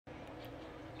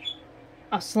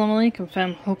Assalamu alaikum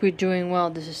fam, hope you're doing well.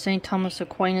 This is St. Thomas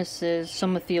Aquinas'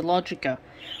 Summa Theologica.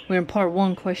 We're in part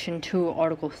 1, question 2,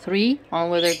 article 3, on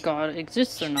whether God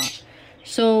exists or not.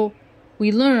 So,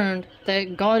 we learned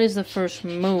that God is the first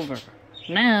mover.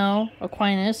 Now,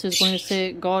 Aquinas is going to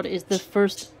say God is the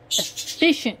first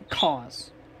efficient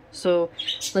cause. So,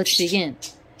 let's begin.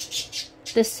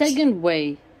 The second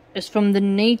way is from the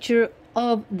nature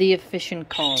of the efficient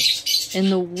cause. In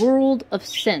the world of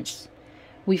sense,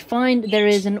 we find there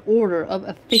is an order of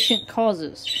efficient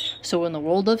causes. So in the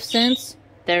world of sense,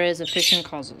 there is efficient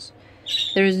causes.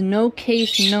 There is no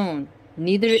case known,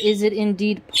 neither is it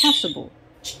indeed possible,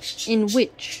 in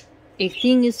which a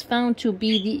thing is found to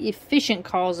be the efficient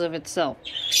cause of itself.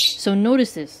 So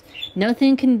notice this,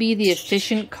 nothing can be the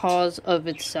efficient cause of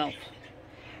itself,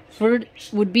 for it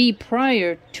would be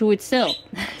prior to itself.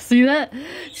 See that?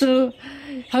 So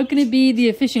how can it be the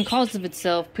efficient cause of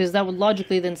itself? Because that would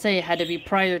logically then say it had to be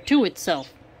prior to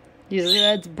itself. You see,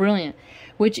 that's brilliant.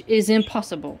 Which is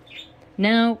impossible.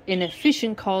 Now, in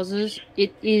efficient causes,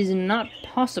 it is not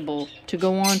possible to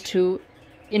go on to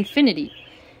infinity.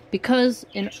 Because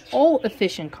in all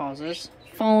efficient causes,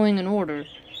 following an order,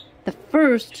 the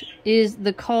first is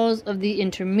the cause of the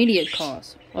intermediate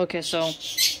cause. Okay, so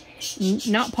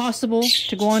not possible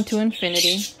to go on to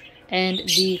infinity, and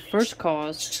the first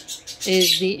cause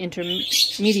is the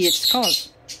intermediate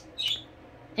cause.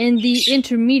 And the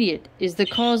intermediate is the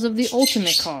cause of the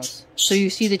ultimate cause. So you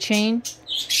see the chain?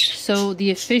 So the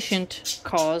efficient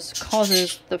cause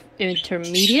causes the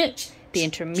intermediate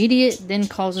then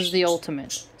causes the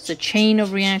ultimate. It's a chain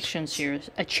of reactions here,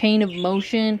 a chain of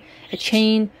motion, a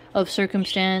chain of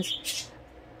circumstance,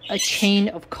 a chain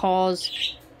of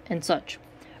cause, and such.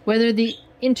 Whether the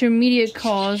intermediate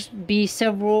cause be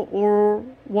several or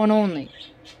one only.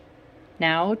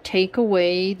 Now, take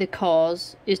away the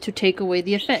cause is to take away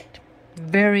the effect.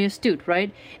 Very astute,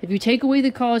 right? If you take away the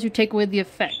cause, you take away the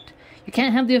effect. You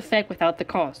can't have the effect without the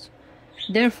cause.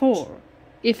 Therefore,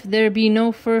 if there be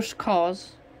no first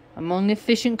cause among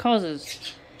efficient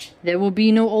causes, there will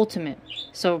be no ultimate.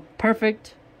 So,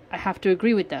 perfect. I have to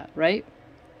agree with that, right?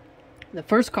 The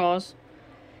first cause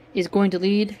is going to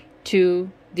lead to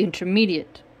the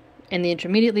intermediate. And the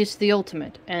intermediate leads to the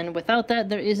ultimate. And without that,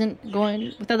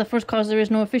 without the first cause, there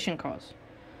is no efficient cause.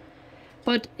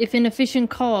 But if in efficient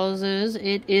causes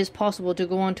it is possible to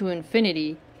go on to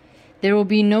infinity, there will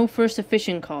be no first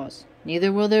efficient cause.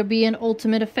 Neither will there be an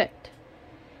ultimate effect,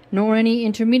 nor any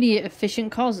intermediate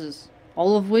efficient causes,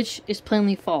 all of which is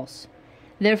plainly false.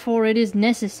 Therefore it is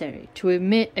necessary to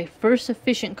admit a first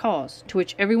efficient cause, to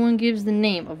which everyone gives the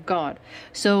name of God.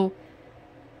 So,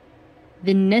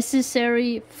 the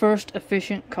necessary first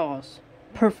efficient cause.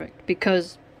 Perfect,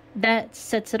 because that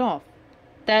sets it off.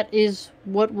 That is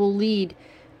what will lead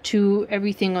to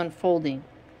everything unfolding.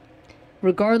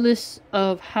 Regardless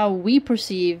of how we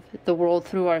perceive the world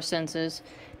through our senses,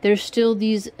 there's still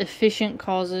these efficient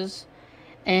causes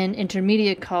and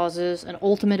intermediate causes and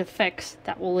ultimate effects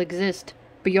that will exist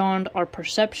beyond our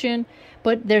perception,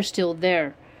 but they're still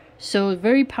there. So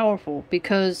very powerful,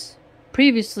 because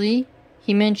previously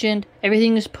he mentioned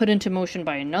everything is put into motion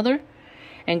by another,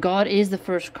 and God is the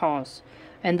first cause.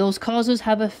 And those causes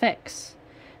have effects.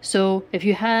 So if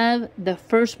you have the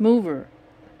first mover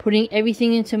putting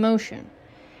everything into motion,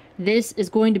 this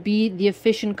is going to be the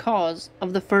efficient cause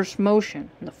of the first motion.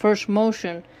 The first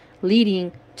motion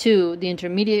leading to the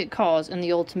intermediate cause and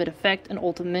the ultimate effect and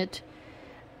ultimate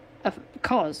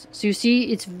cause. So you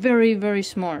see, it's very, very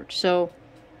smart. So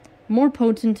more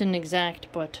potent and exact,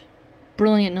 but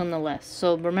brilliant nonetheless.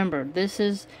 So remember, this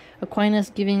is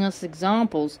Aquinas giving us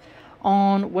examples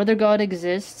on whether God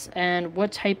exists and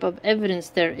what type of evidence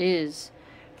there is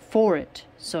for it.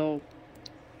 So,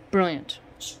 brilliant.